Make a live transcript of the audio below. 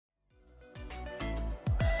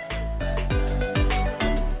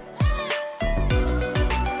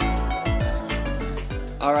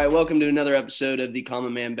All right, welcome to another episode of the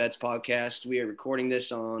Common Man Bets podcast. We are recording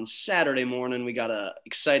this on Saturday morning. We got a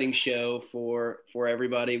exciting show for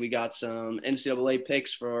everybody. We got some NCAA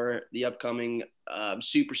picks for the upcoming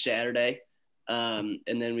Super Saturday, and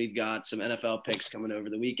then we've got some NFL picks coming over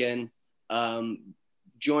the weekend.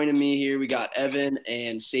 Joining me here, we got Evan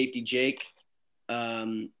and Safety Jake,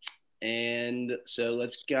 and so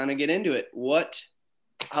let's kind of get into it.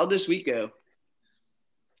 How'd this week go?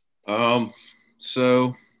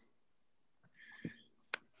 So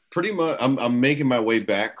pretty much I'm making my way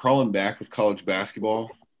back, crawling back with college basketball.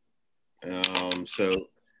 So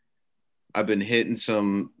I've been hitting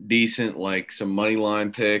some decent, like some money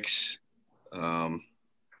line picks.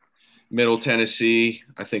 Middle Tennessee,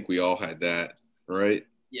 I think we all had that, right?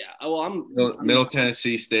 Yeah. Well, Middle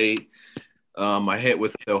Tennessee State. I hit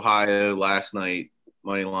with Ohio last night,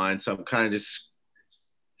 money line. So I'm kind of just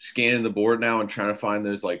scanning the board now and trying to find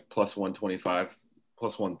those like plus 125,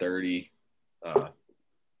 plus 130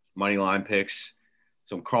 money line picks.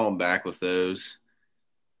 So I'm crawling back with those.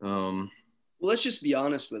 Well, let's just be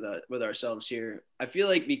honest with ourselves here. I feel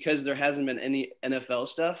like because there hasn't been any NFL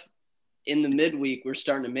stuff in the midweek, we're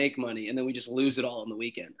starting to make money, and then we just lose it all on the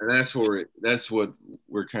weekend. And that's what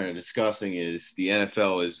we're kind of discussing is the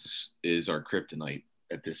NFL is our kryptonite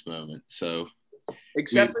at this moment. So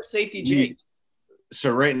except for Safety Jake. So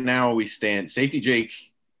right now we stand Safety Jake.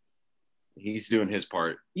 He's doing his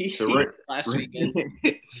part. So last weekend.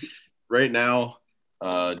 Right now,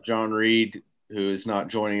 John Reed, who is not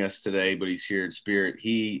joining us today, but he's here in spirit.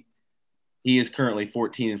 He is currently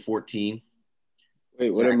 14-14. Wait,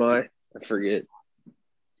 what am I? I forget.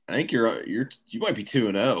 I think you might be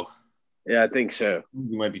 2-0. Yeah, I think so.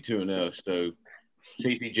 You might be 2-0. So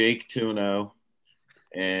Safety Jake 2-0,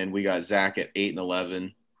 and we got Zack at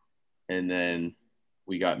 8-11, and then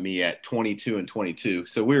we got me at 22-22.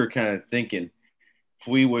 So we were kind of thinking if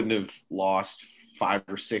we wouldn't have lost 5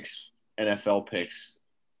 or 6 NFL picks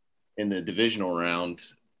in the divisional round,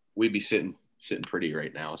 we'd be sitting pretty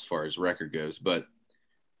right now as far as record goes. But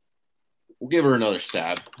we'll give her another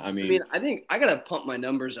stab. I mean, I think I gotta pump my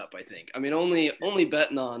numbers up. I think. I mean, only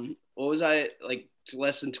betting on what was I like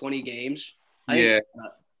less than 20 games.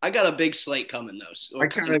 I got a big slate coming though. So I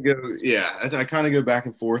kind of go back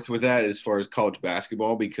and forth with that as far as college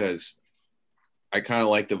basketball because I kind of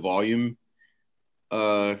like the volume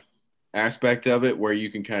aspect of it where you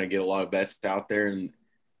can kind of get a lot of bets out there, and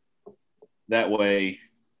that way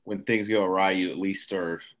when things go awry, you at least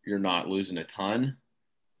you're not losing a ton.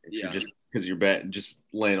 Yeah. Just because you're just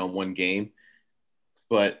laying on one game,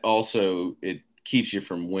 but also it keeps you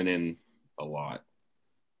from winning a lot.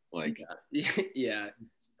 Like, yeah,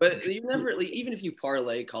 but you never even if you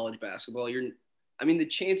parlay college basketball, the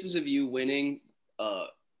chances of you winning a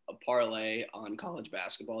parlay on college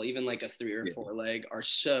basketball, even like a 3 or 4 leg, are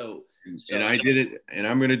so. And I did it, and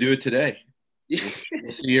I'm going to do it today. We'll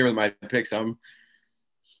see here with my picks.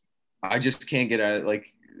 I just can't get out of like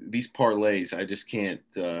these parlays. I just can't.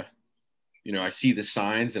 I see the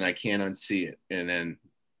signs and I can't unsee it, and then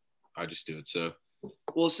I just do it. So.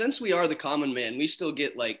 Well, since we are the common man, we still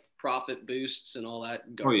get like profit boosts and all that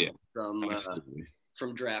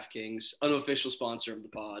from DraftKings, unofficial sponsor of the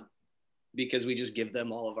pod, because we just give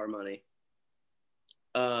them all of our money.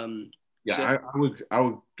 I would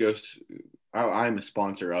go. I'm a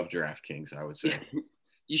sponsor of DraftKings. I would say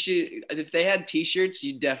you should. If they had T-shirts,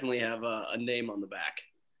 you'd definitely have a name on the back.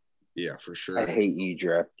 Yeah, for sure. I hate you,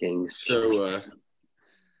 DraftKings. So.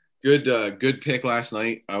 Good pick last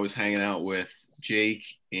night. I was hanging out with Jake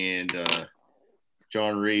and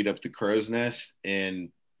John Reed up the Crow's Nest,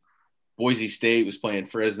 and Boise State was playing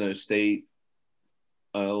Fresno State.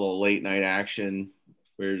 A little late night action.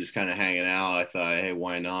 We were just kind of hanging out. I thought, hey,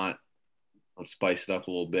 why not? Let's spice it up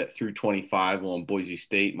a little bit. Threw 25 on Boise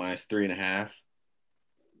State minus 3.5.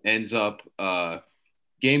 Ends up,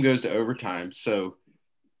 game goes to overtime. So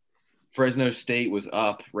Fresno State was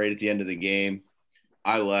up right at the end of the game.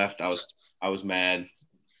 I left. I was mad.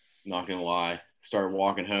 Not gonna lie. Started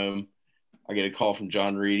walking home. I get a call from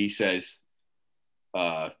John Reed. He says,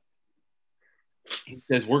 we're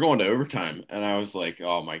going to overtime, and I was like,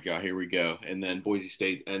 oh my god, here we go. And then Boise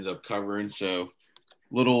State ends up covering. So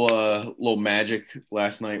little magic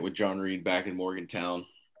last night with John Reed back in Morgantown.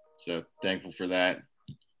 So thankful for that.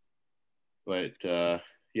 But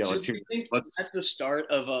let's hear. That's the start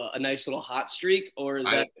of a nice little hot streak, or is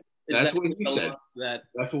that? That's what we said.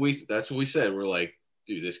 That's what we said. We're like,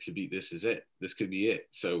 dude, this could be it.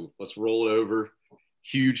 So let's roll it over.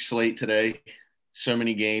 Huge slate today. So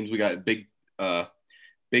many games. We got Big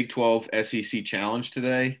 12 SEC Challenge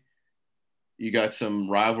today. You got some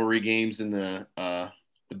rivalry games in the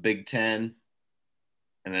Big Ten.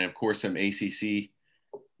 and then of course some ACC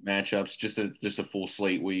matchups. Just a full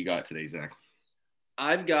slate. What you got today, Zach?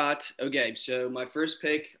 I've got so my first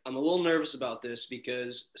pick. I'm a little nervous about this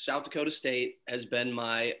because South Dakota State has been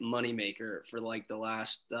my moneymaker for like the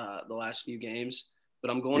last few games, but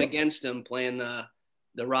I'm going against them playing the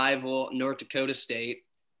rival North Dakota State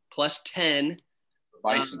 +10.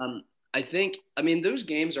 Bison. I mean those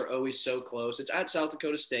games are always so close. It's at South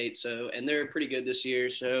Dakota State, and they're pretty good this year.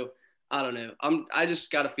 So I don't know. I just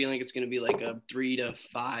got a feeling it's going to be like a 3 to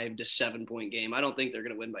 5 to 7 point game. I don't think they're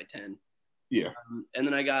going to win by 10. Yeah. And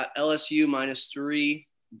then I got LSU -3,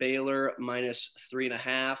 Baylor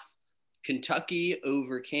 -3.5, Kentucky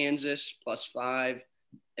over Kansas +5,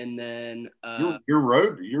 and then your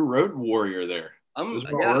road warrior there. I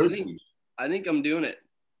think I'm doing it,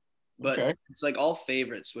 but okay. It's like all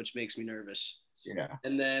favorites, which makes me nervous. Yeah.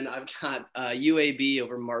 And then I've got UAB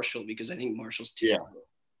over Marshall because I think Marshall's too. Yeah.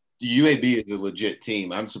 The UAB is a legit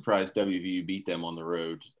team. I'm surprised WVU beat them on the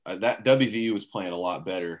road. That WVU was playing a lot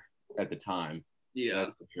better at the time. Yeah,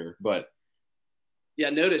 that's for sure. But yeah,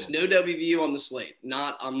 notice no WVU on the slate.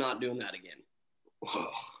 I'm not doing that again.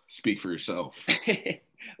 Oh, speak for yourself.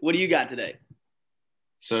 What do you got today?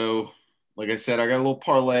 So, like I said, I got a little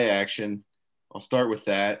parlay action. I'll start with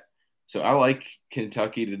that. So I like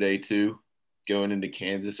Kentucky today too, going into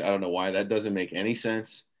Kansas. I don't know why that doesn't make any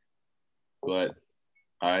sense, but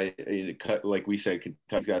like we said,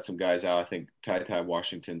 Kentucky's got some guys out. I think Ty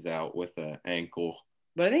Washington's out with an ankle.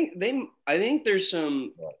 But I think there's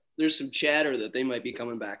some chatter that they might be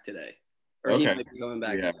coming back today, or he might be coming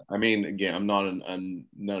back. Yeah, today. I mean, again, I'm not an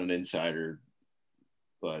insider,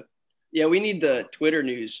 but yeah, we need the Twitter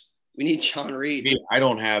news. We need John Reed. I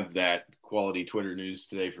don't have that quality Twitter news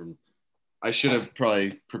today. I should have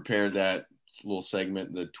probably prepared that little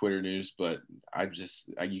segment, the Twitter news, but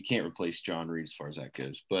you can't replace John Reed as far as that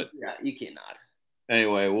goes. But yeah, you cannot.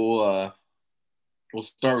 Anyway, we'll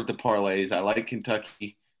start with the parlays. I like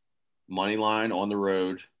Kentucky money line on the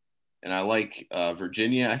road, and I like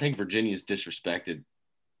Virginia. I think Virginia is disrespected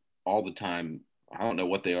all the time. I don't know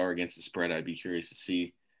what they are against the spread. I'd be curious to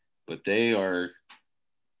see, but they are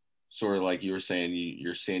sort of like you were saying.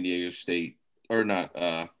 You're San Diego State or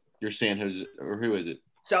not? You're San Jose, or who is it?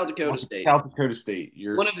 South Dakota State. South Dakota State.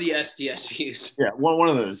 You're one of the SDSUs. Yeah, one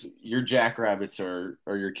of those. Your Jackrabbits are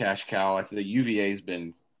your cash cow. I think the UVA has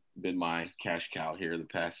been my cash cow here the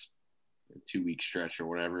past 2-week stretch or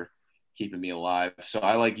whatever, keeping me alive. So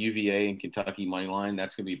I like UVA and Kentucky money line.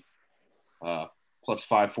 That's gonna be plus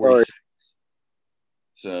 546.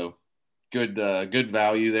 So good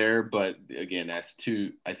value there. But again, that's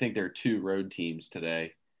two. I think there are 2 road teams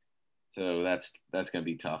today, so that's gonna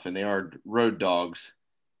be tough. And they are road dogs.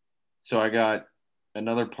 So I got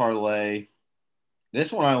another parlay.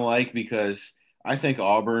 This one I like because I think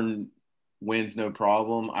Auburn wins no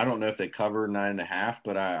problem. I don't know if they cover 9.5,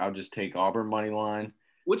 but I'll just take Auburn money line.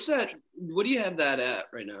 What's that? What do you have that at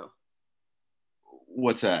right now?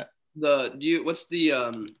 What's that? What's the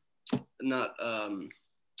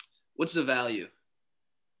value?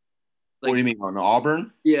 What do you mean on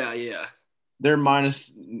Auburn? Yeah. They're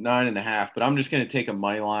minus 9.5, but I'm just going to take a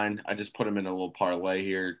money line. I just put them in a little parlay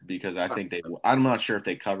here because I think I'm not sure if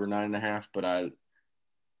they cover 9.5, but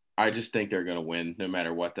I just think they're going to win no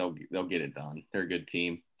matter what. They'll get it done. They're a good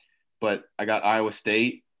team. But I got Iowa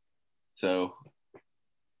State, so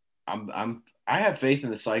I have faith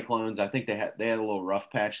in the Cyclones. I think they had a little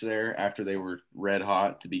rough patch there after they were red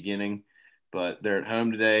hot at the beginning, but they're at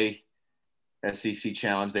home today. SEC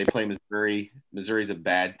Challenge. They play Missouri. Missouri's a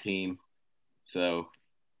bad team. So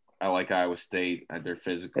I like Iowa State. They're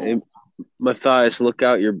physical. Hey, Matthias, look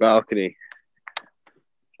out your balcony.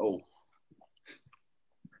 Oh.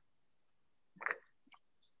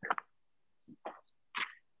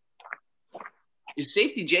 Is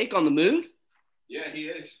safety Jake on the move? Yeah, he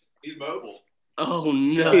is. He's mobile. Oh,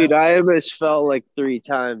 no. Dude, I almost fell like 3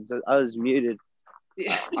 times. I was muted.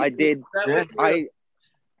 I did. I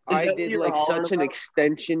did like such an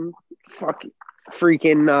extension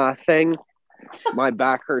freaking thing. My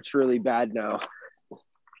back hurts really bad now.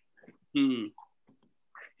 You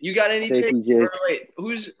got any picks? Wait,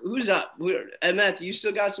 who's up? Matt, you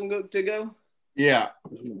still got some to go? Yeah.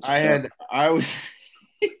 I was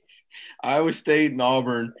State and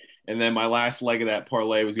Auburn, and then my last leg of that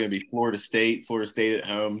parlay was going to be Florida State. Florida State at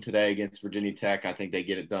home today against Virginia Tech. I think they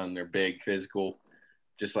get it done. They're big, physical,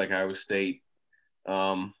 just like Iowa State.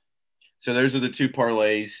 So those are the 2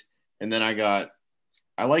 parlays. And then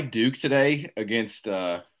I like Duke today against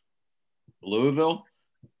Louisville.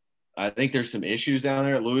 I think there's some issues down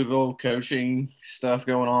there at Louisville, coaching stuff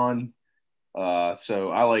going on. So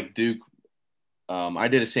I like Duke I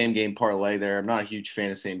did a same game parlay there. I'm not a huge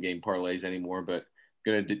fan of same game parlays anymore, but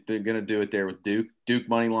gonna do it there with Duke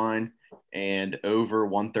money line and over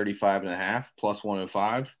 135.5 plus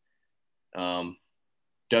 105.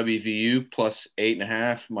 WVU plus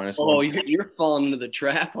 8.5 minus Oh, one. you're falling into the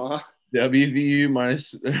trap, huh? WVU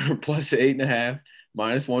minus plus 8.5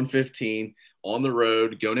 minus 115 on the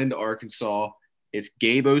road going into Arkansas. It's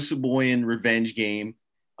Gabe Osaboyan revenge game.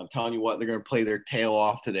 I'm telling you what, they're going to play their tail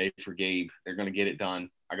off today for Gabe. They're going to get it done.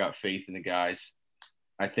 I got faith in the guys.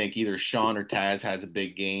 I think either Sean or Taz has a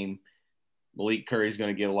big game. Malik Curry's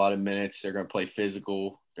going to get a lot of minutes. They're going to play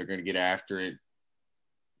physical. They're going to get after it.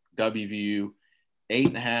 WVU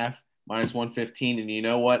 8.5 minus 115. And you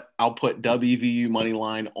know what? I'll put WVU money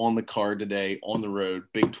line on the card today on the road.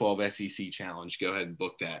 Big 12 SEC challenge. Go ahead and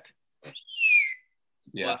book that.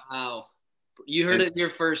 Yeah. Wow. You heard it here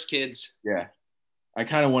first, kids. Yeah. I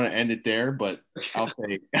kind of want to end it there, but I'll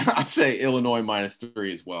say Illinois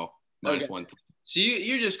 -3 as well. -1. So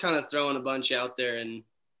you're just kind of throwing a bunch out there and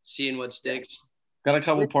seeing what sticks. Got a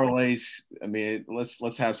couple parlays. I mean,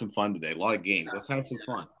 let's have some fun today. A lot of games. Let's have some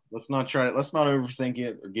fun. Let's not overthink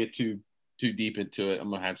it or get too deep into it. I'm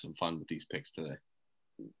gonna have some fun with these picks today.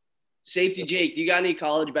 Safety Jake, do you got any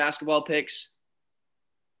college basketball picks?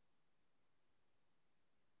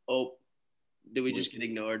 Oh, did we just get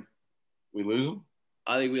ignored? We lose them?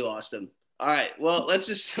 I think we lost him. All right. Well, let's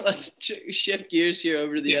shift gears here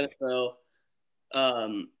over to the NFL.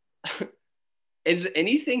 Is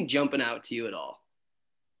anything jumping out to you at all?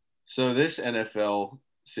 So this NFL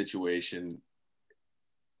situation,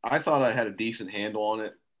 I thought I had a decent handle on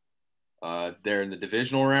it there in the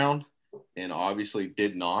divisional round, and obviously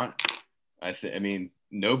did not. I mean,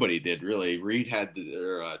 nobody did really.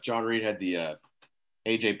 John Reed had the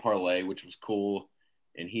AJ parlay, which was cool,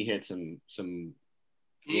 and he hit some.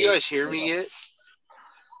 Do you guys hear me yet?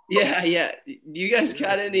 Yeah. Do you guys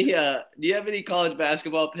got any? Do you have any college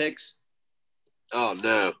basketball picks? Oh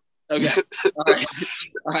no. Okay. All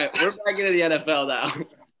right. We're back into the NFL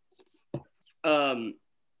now.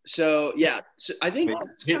 So I think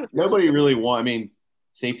nobody really won. I mean,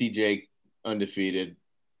 safety Jake undefeated,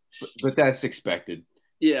 but that's expected.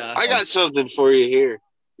 Yeah. I got something for you here.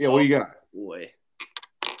 Yeah, what do you got? Boy.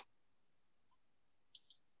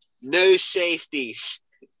 No safeties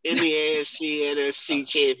in the AFC NFC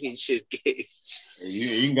championship games.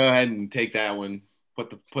 You can go ahead and take that one.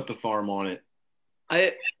 Put the farm on it.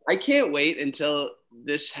 I can't wait until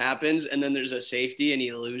this happens and then there's a safety and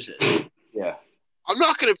he loses. Yeah. I'm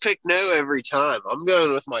not going to pick no every time. I'm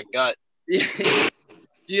going with my gut. Do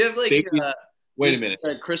you have wait a minute,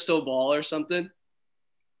 a crystal ball or something?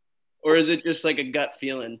 Or is it just like a gut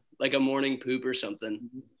feeling, like a morning poop or something?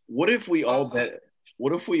 What if we all bet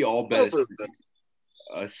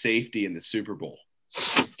a safety in the Super Bowl?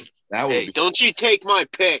 That would don't you take my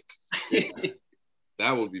pick.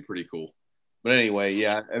 That would be pretty cool. But anyway,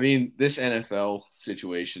 yeah, I mean, this NFL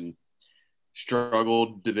situation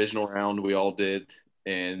struggled divisional round. We all did.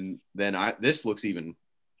 And then this looks even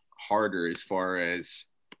harder as far as.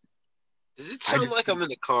 Does it sound like I'm in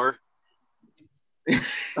the car? A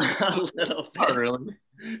little bit. Not really.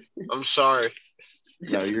 I'm sorry.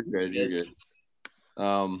 No, you're good. You're good.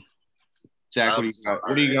 Zach,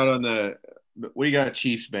 what do you got on the? What do you got?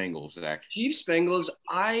 Chiefs Bengals, Zach. Chiefs Bengals.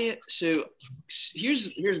 So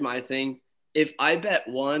here's my thing. If I bet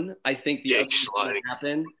one, I think the other is going to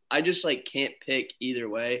happen. I just can't pick either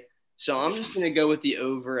way. So I'm just going to go with the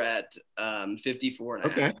over at 54.5.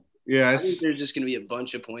 Okay. Yeah. I think there's just going to be a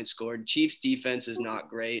bunch of points scored. Chiefs defense is not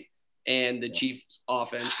great, and the Chiefs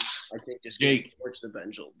offense, I think, just going to torch the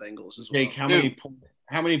Bengals as well. Jake,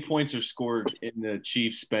 how many points are scored in the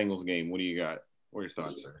Chiefs Bengals game? What do you got? What are your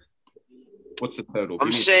thoughts there? What's the total?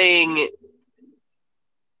 I'm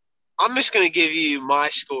just going to give you my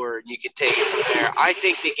score, and you can take it from there. I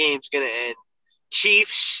think the game's going to end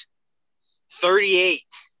Chiefs 38.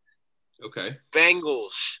 Okay.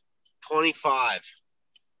 Bengals 25.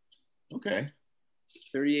 Okay.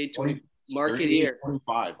 38-20. Mark it here.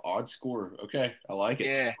 25. Odd score. Okay. I like it.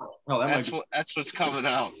 Yeah. Oh, that's what's coming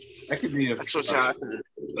out. That could be that's what's happening.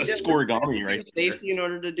 A scoregami right there. Safety in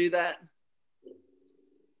order to do that?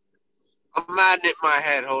 I'm adding it in my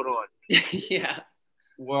head. Hold on. Yeah.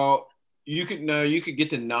 Well, you could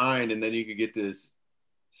get to 9 and then you could get to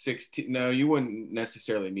 16. No, you wouldn't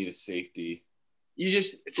necessarily need a safety. You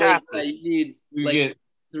just you need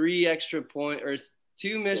 3 extra points or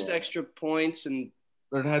 2 missed extra points, and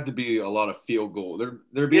there'd have to be a lot of field goal.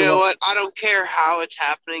 There'd be. You know what? I don't care how it's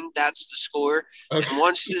happening. That's the score. Okay. And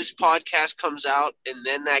once this podcast comes out and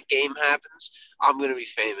then that game happens, I'm gonna be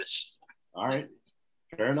famous. All right.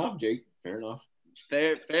 Fair enough, Jake. Fair enough.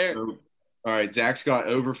 Fair. All right, Zach's got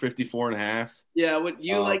over 54.5. Yeah, would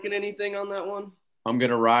you liking anything on that one? I'm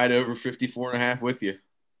going to ride over 54.5 with you.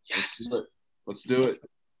 Yes. Let's do it.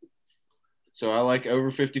 So I like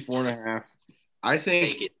over 54.5. I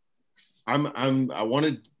think Take it. I want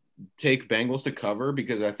to take Bengals to cover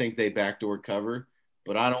because I think they backdoor cover,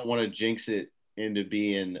 but I don't want to jinx it into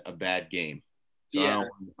being a bad game. So Yeah.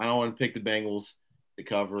 I don't want to pick the Bengals to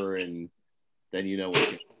cover, and then you know what's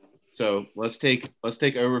going to happen. So let's take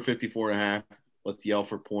over 54.5. Let's yell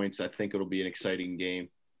for points. I think it'll be an exciting game.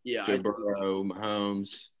 Yeah. Joe Burrow,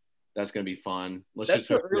 Mahomes. That's going to be fun. That's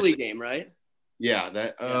the early game, right? Yeah,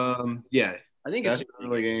 I think that's it's an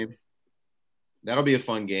early game. That'll be a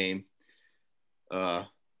fun game. All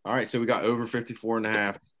right, so we got over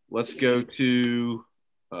 54.5. Let's go to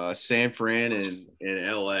San Fran and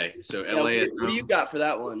LA. So LA at home. What do you got for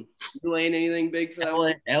that one? You laying anything big for that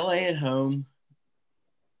one? LA at home,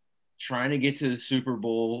 trying to get to the Super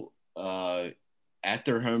Bowl at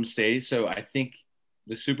their home state. So I think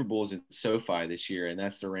the Super Bowl is in SoFi this year, and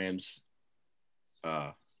that's the Rams'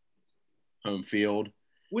 home field.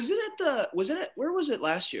 Where was it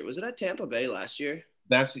last year? Was it at Tampa Bay last year?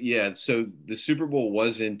 So the Super Bowl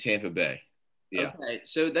was in Tampa Bay. Yeah. Okay,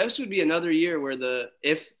 so this would be another year where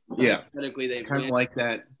hypothetically they kind of like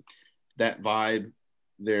that vibe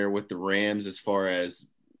there with the Rams as far as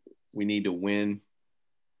we need to win.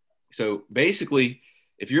 So basically,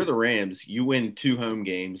 if you're the Rams, you win 2 home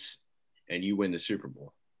games and you win the Super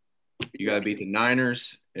Bowl. You got to beat the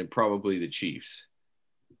Niners and probably the Chiefs.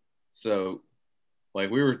 So, like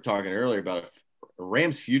we were talking earlier about a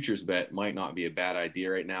Rams futures bet might not be a bad idea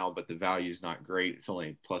right now, but the value is not great. It's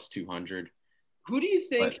only plus 200. Who do you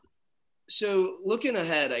think? So looking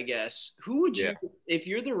ahead, I guess, who would you, if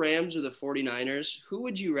you're the Rams or the 49ers, who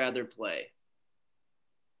would you rather play?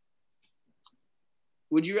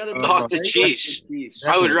 Would you rather not the Chiefs?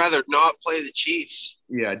 I would rather not play the Chiefs.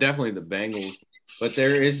 Yeah, definitely the Bengals. But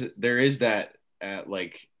there is that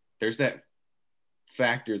there's that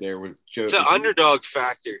factor there with Joe. It's an underdog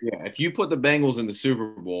factor. Yeah, if you put the Bengals in the Super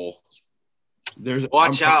Bowl,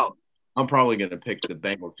 watch out. I'm probably going to pick the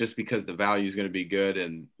Bengals just because the value is going to be good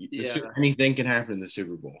and anything can happen in the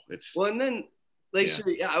Super Bowl. And then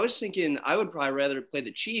I was thinking I would probably rather play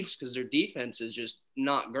the Chiefs because their defense is just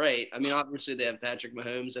not great. I mean, obviously they have Patrick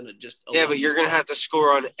Mahomes and but you're going to have to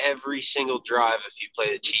score on every single drive if you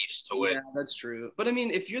play the Chiefs to win. Yeah, that's true. But I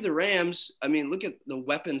mean, if you're the Rams, I mean, look at the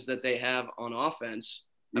weapons that they have on offense.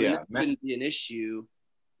 I mean, that wouldn't be an issue.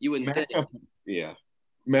 You wouldn't think. Yeah.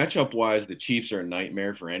 Matchup wise, the Chiefs are a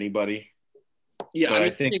nightmare for anybody. Yeah,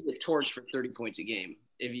 I think you get torched for 30 points a game.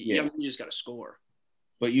 If you just got to score.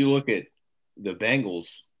 But you look at the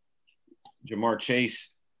Bengals, Jamar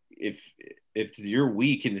Chase. If you're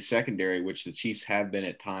weak in the secondary, which the Chiefs have been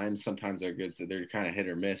at times, sometimes they're good, so they're kind of hit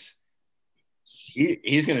or miss.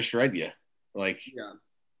 He's going to shred you.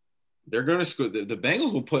 They're going to score. The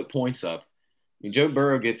Bengals will put points up. I mean, Joe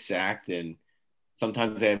Burrow gets sacked, and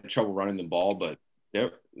sometimes they have trouble running the ball, but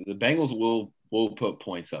the Bengals will put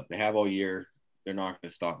points up. They have all year. They're not going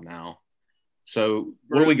to stop now. So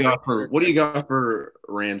what do you got for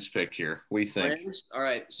Rams pick here? What do you think? Rams? All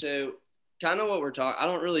right. So kind of what we're talking. I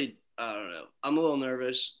don't know. I'm a little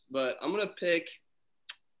nervous, but I'm going to pick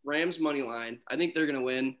Rams money line. I think they're going to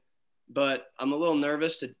win, but I'm a little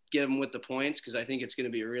nervous to get them with the points because I think it's going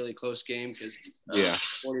to be a really close game because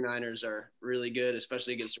 49ers are really good,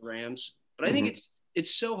 especially against the Rams. But I think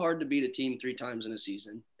it's so hard to beat a team 3 times in a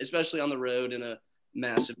season, especially on the road in a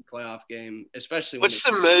massive playoff game, especially when what's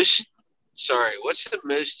the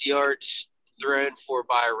most yards thrown for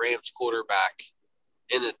by a Rams quarterback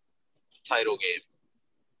in a title game?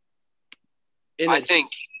 I think.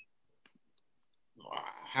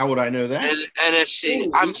 How would I know that? And NFC.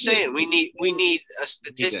 I'm saying we need a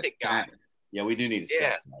statistic guy. Yeah, we do need a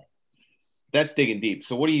statistic guy. That's digging deep.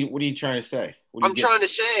 So what are you trying to say? I'm trying to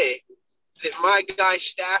say that my guy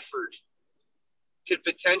Stafford could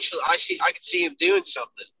potentially. I could see him doing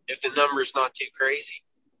something if the number's not too crazy.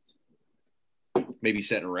 Maybe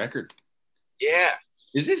setting a record. Yeah.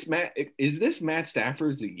 Is this Matt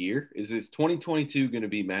Stafford's year? Is this 2022 going to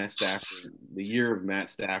be Matt Stafford, the year of Matt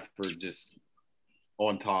Stafford, just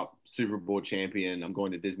on top, Super Bowl champion? I'm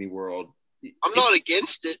going to Disney World. I'm not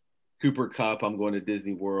against it. Cooper Kupp, I'm going to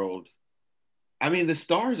Disney World. I mean, the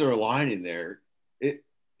stars are aligning there.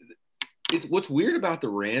 It's what's weird about the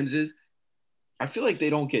Rams is I feel like they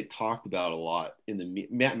don't get talked about a lot in the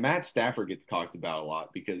Matt Stafford gets talked about a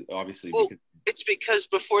lot because obviously it's because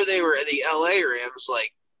before they were the LA Rams,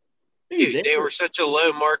 they were such a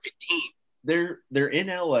low market team. They're in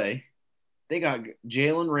LA. They got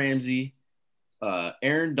Jalen Ramsey,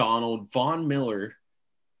 Aaron Donald, Von Miller.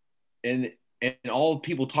 and all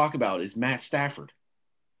people talk about is Matt Stafford.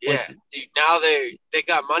 Yeah, dude. Now they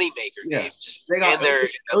got moneymaker games. They got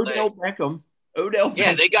Odell Beckham.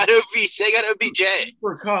 Yeah, they got OBJ.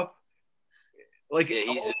 For Cup. Like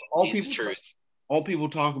he's the truth. All people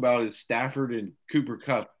talk about is Stafford and Cooper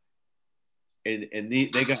Kupp, and they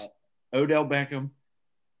got Odell Beckham,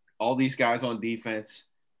 all these guys on defense.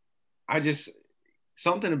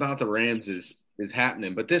 Something about the Rams is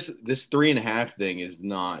happening, but this 3.5 thing is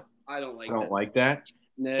not. I don't like that.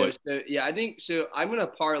 No, I think so. I'm gonna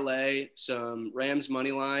parlay some Rams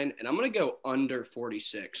money line, and I'm gonna go under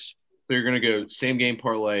 46. So you're gonna go same game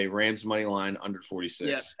parlay Rams money line under 46.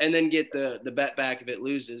 Yeah, and then get the bet back if it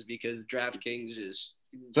loses because DraftKings is.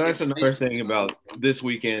 So that's another thing about this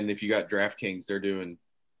weekend. If you got DraftKings, they're doing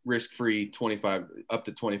risk-free up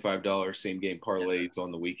to $25 same game parlays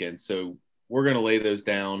on the weekend. So we're gonna lay those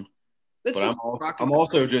down. But I'm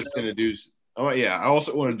also just gonna do. Oh yeah, I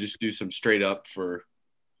also want to just do some straight up for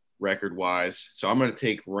record wise. So I'm gonna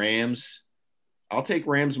take Rams. I'll take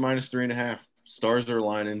Rams minus 3.5. Stars are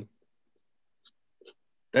lining.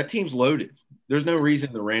 That team's loaded. There's no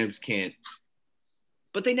reason the Rams can't.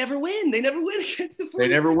 But they never win. They never win against the 49ers. They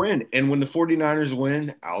never win. And when the 49ers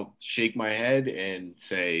win, I'll shake my head and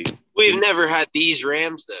say. We've never had these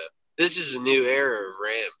Rams, though. This is a new era of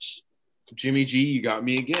Rams. Jimmy G, you got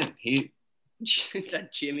me again.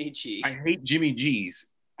 That Jimmy G. I hate Jimmy G's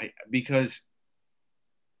because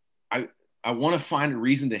I want to find a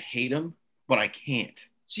reason to hate him, but I can't.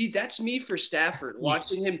 See, that's me for Stafford.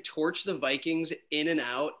 Watching him torch the Vikings in and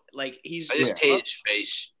out, like I just hate his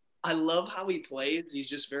face. I love how he plays. He's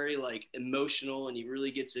just very like emotional and he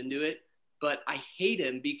really gets into it. But I hate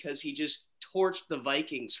him because he just torched the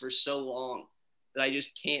Vikings for so long that I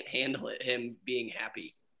just can't handle it. Him being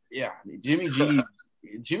happy. Yeah, Jimmy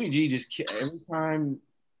G just every time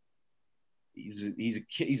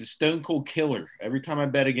he's a stone cold killer. Every time I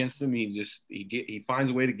bet against him, he finds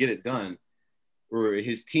a way to get it done. Or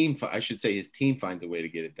his team, I should say, his team finds a way to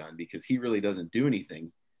get it done because he really doesn't do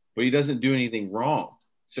anything, but he doesn't do anything wrong,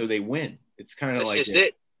 so they win. It's kind of like just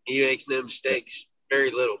it. He makes no mistakes, very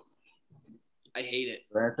little. I hate it.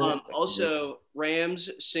 Also, Rams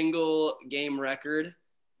single game record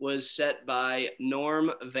was set by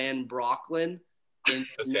Norm Van Brocklin in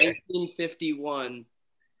 1951.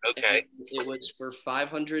 Okay. It was for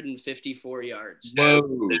 554 yards. Whoa.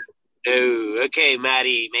 No. Okay,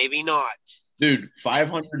 Maddie, maybe not. Dude,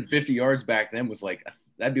 550 yards back then was like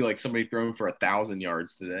that'd be like somebody throwing for 1,000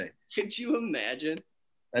 yards today. Could you imagine?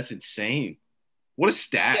 That's insane. What a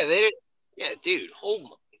stat! Yeah, dude.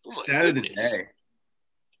 Oh my stat of the day.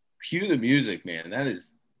 Cue the music, man. That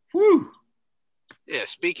is, whew. Yeah.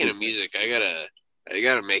 Speaking of music, I gotta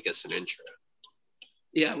make us an intro.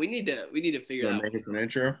 Yeah, we need to figure it out. Make us an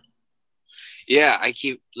intro. Yeah, I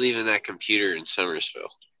keep leaving that computer in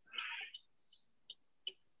Somersville.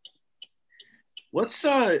 Let's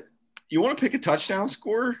you want to pick a touchdown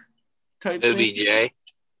score type OBJ. thing?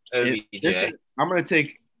 OBJ. I'm going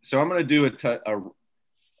to do a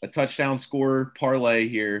touchdown score parlay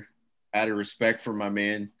here out of respect for my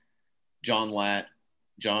man John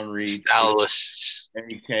Reed, Stylist,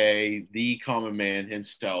 AK, the common man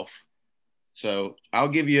himself. So I'll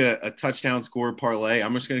give you a touchdown score parlay.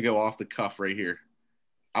 I'm just going to go off the cuff right here.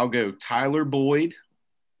 I'll go Tyler Boyd,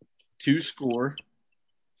 2 score.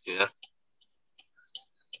 Yeah.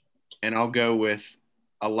 And I'll go with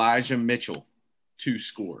Elijah Mitchell, 2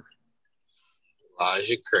 score.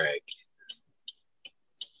 Elijah Craig.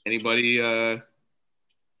 Anybody want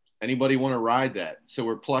to ride that? So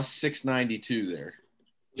we're plus 692 there.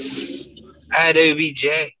 Add OBJ.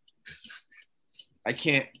 I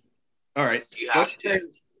can't. All right. You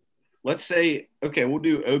let's say, okay, we'll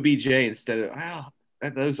do OBJ instead of,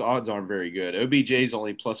 those odds aren't very good. OBJ is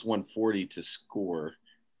only plus 140 to score.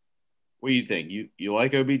 What do you think? You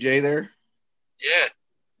like OBJ there? Yeah.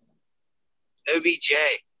 OBJ.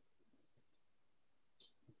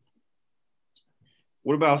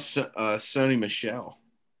 What about Sonny Michel?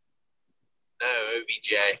 No,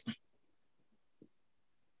 OBJ.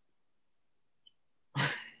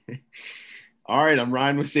 All right, I'm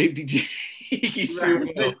riding with Safety Jake.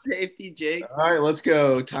 Safety Jake. All right, let's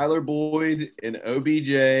go. Tyler Boyd and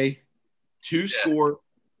OBJ, 2 score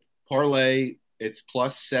parlay. It's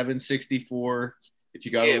plus 764. If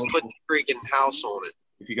you got put the freaking house on it.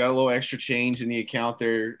 If you got a little extra change in the account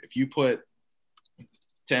there, if you put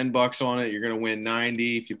 $10 on it, you're gonna win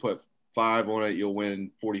 90. If you put 5 on it, you'll win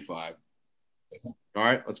 45. All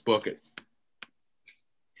right, let's book it.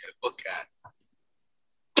 Yeah, book that.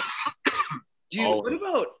 Dude, what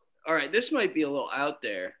about? All right, this might be a little out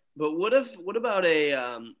there, but what about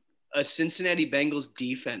a Cincinnati Bengals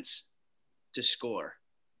defense to score.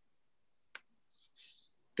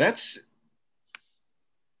 That's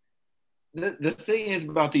the thing is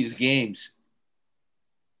about these games.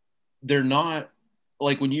 They're not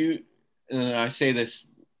like when you, and I say this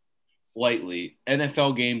lightly,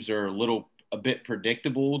 NFL games are a bit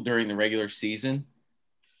predictable during the regular season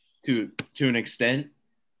to an extent.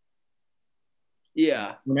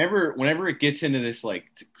 Yeah. Whenever it gets into this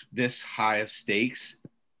this high of stakes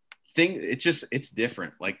thing, it's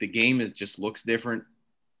different. Like the game just looks different.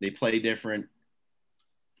 They play different.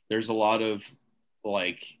 There's a lot of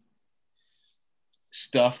like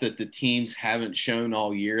stuff that the teams haven't shown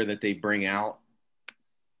all year that they bring out.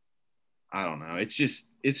 I don't know. It's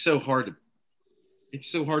so hard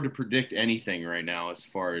to predict anything right now as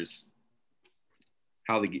far as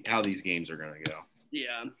how these games are going to go.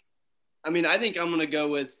 Yeah. I mean, I think I'm going to go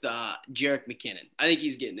with Jerick McKinnon. I think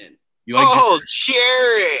he's getting in. You like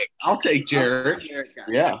Jerick. I'll take Jerick.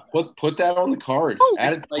 Yeah, put that on the card.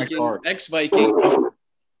 Add it to my card. Ex-Viking.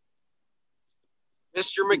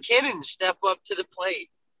 Mr. McKinnon, step up to the plate.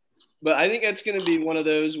 But I think that's going to be one of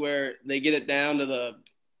those where they get it down to the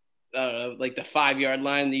 5-yard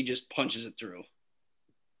line and he just punches it through.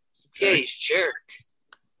 Yeah, he's Jerick.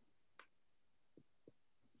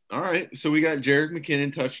 All right, so we got Jerick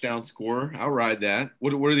McKinnon touchdown score. I'll ride that.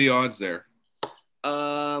 What are the odds there?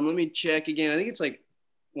 Let me check again. I think it's like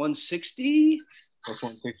 160. Plus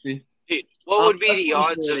 160. Dude, what would be the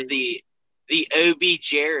odds of the OB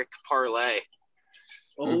Jerick parlay?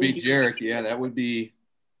 OB Jerick, yeah, that would be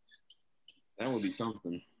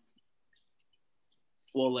something.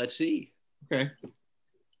 Well, let's see. Okay.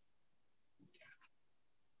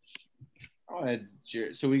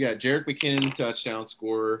 So we got Jerick McKinnon touchdown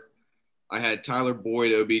scorer. I had Tyler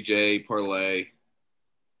Boyd OBJ parlay,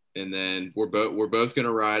 and then we're both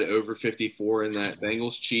gonna ride over 54 in that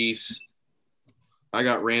Bengals Chiefs. I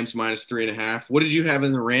got Rams minus 3.5. What did you have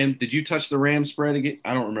in the Ram? Did you touch the Rams spread again?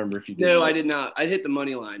 I don't remember if you did. No, I did not. I hit the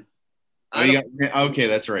money line. Okay,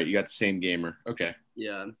 that's right. You got the same gamer. Okay.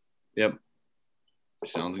 Yeah. Yep.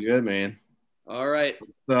 Sounds good, man. All right.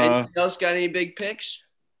 Anything else got any big picks?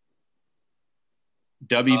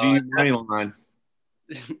 WVU money line.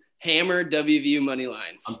 Hammer WVU money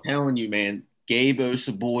line. I'm telling you, man. Gabe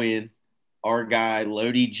Osaboyan, our guy,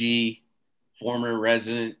 Lodi G, former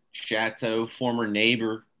resident, Chateau, former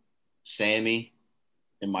neighbor, Sammy,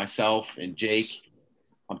 and myself and Jake.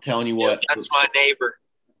 I'm telling you what. That's my neighbor.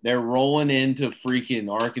 They're rolling into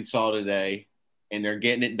freaking Arkansas today, and they're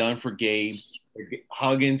getting it done for Gabe.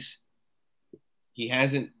 Huggins, he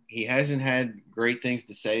hasn't had great things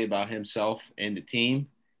to say about himself and the team.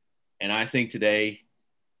 And I think today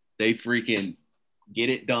they freaking get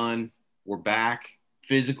it done. We're back.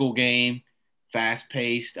 Physical game,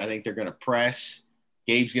 fast-paced. I think they're going to press.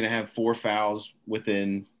 Gabe's going to have 4 fouls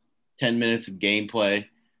within 10 minutes of gameplay.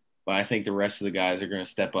 But I think the rest of the guys are going to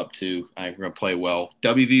step up too. I think we're going to play well.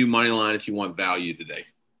 WVU money line if you want value today.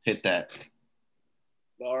 Hit that.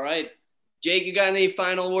 All right. Jake, you got any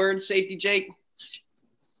final words? Safety Jake?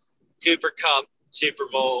 Cooper Kupp, Super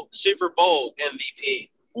Bowl MVP.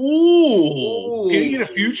 Ooh. Can you get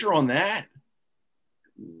a future on that?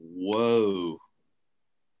 Whoa.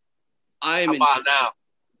 How about now?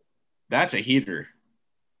 That's a heater.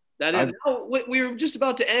 That is. We were just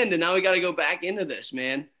about to end, and now we got to go back into this,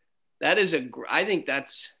 man. That is I think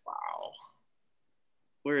that's – wow.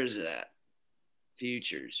 Where is it at?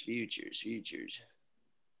 Futures. You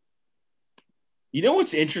know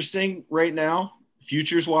what's interesting right now,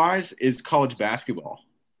 futures-wise, is college basketball.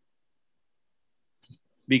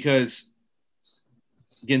 Because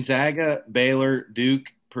Gonzaga, Baylor, Duke,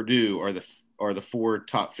 Purdue are the 4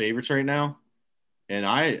 top favorites right now. And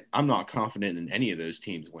I'm not confident in any of those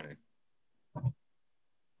teams winning.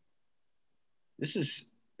 This could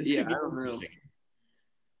be interesting.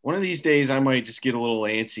 One of these days I might just get a little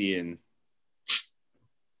antsy and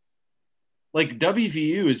like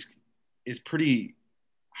WVU is pretty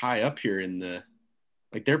high up here in the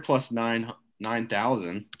like they're plus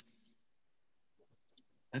 9,000.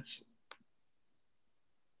 That's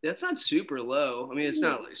not super low. I mean, it's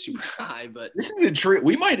not like super high, but this is a trick.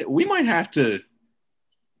 We might have to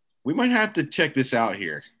check this out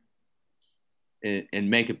here and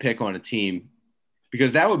make a pick on a team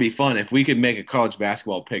because that would be fun if we could make a college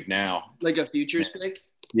basketball pick now. Like a futures pick?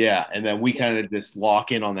 Yeah, and then we kind of just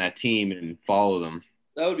lock in on that team and follow them.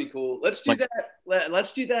 That would be cool. Let's do that.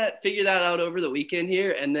 Let's do that. Figure that out over the weekend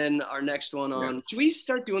here, and then our next one on. Yeah. Should we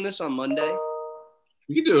start doing this on Monday?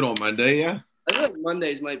 We can do it on Monday, yeah. I feel like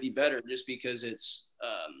Mondays might be better just because it's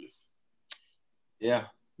yeah.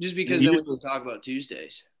 Just because then we can talk about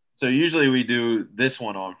Tuesdays. So usually we do this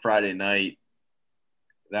one on Friday night.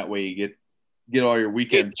 That way you get get all your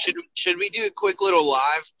weekend. Should we do a quick little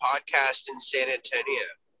live podcast in San Antonio?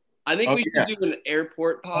 I think we should do an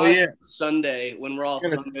airport pod Sunday when we're all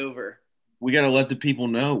hungover. We got to let the people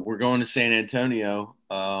know we're going to San Antonio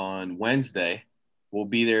on Wednesday. We'll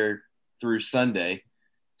be there through Sunday.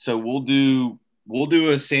 So we'll do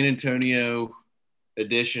a San Antonio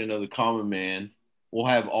edition of the Common Man. We'll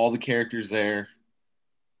have all the characters there.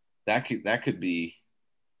 That could be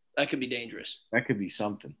dangerous. That could be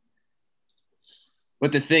something.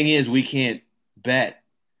 But the thing is, we can't bet.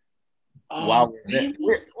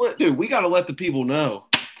 Dude, we got to let the people know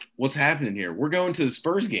what's happening here. We're going to the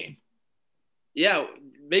Spurs game. Yeah,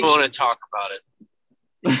 I want to talk about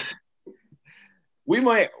it. We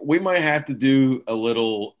might have to do a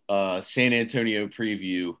little San Antonio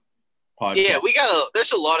preview podcast. Yeah,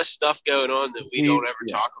 there's a lot of stuff going on that we don't ever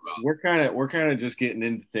talk about. We're kind of just getting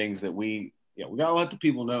into things that we gotta let the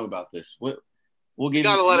people know about this. We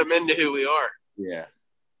gotta let them into who we are. Yeah,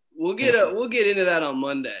 we'll get into that on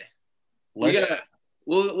Monday.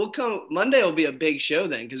 We'll come Monday. Will be a big show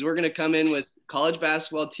then because we're gonna come in with college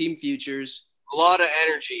basketball team futures. A lot of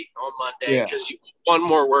energy on Monday because one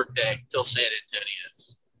more work day till San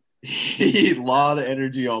Antonio. A lot of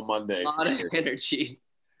energy on Monday. A lot of energy.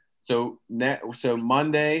 So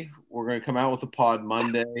Monday we're gonna come out with a pod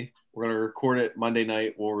Monday. We're gonna record it Monday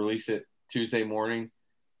night. We'll release it Tuesday morning.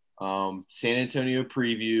 San Antonio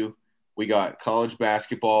preview. We got college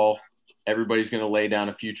basketball. Everybody's gonna lay down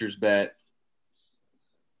a futures bet,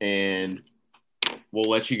 and we'll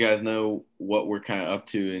let you guys know what we're kind of up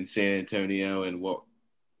to in San Antonio and what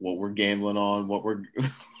we're gambling on, what we're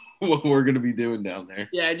going to be doing down there.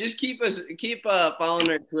 Yeah, just keep following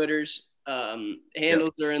our Twitters.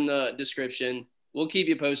 Handles are in the description. We'll keep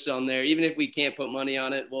you posted on there. Even if we can't put money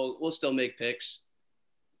on it, we'll still make picks.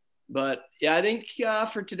 But yeah, I think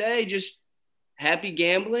for today, just happy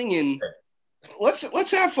gambling and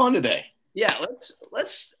let's have fun today. Yeah,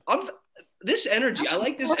 let's. This energy. I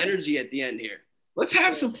like this energy at the end here. Let's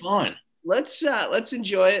have some fun. Let's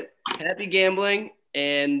enjoy it. Happy gambling,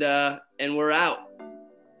 and we're out.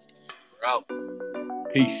 We're out.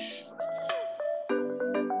 Peace.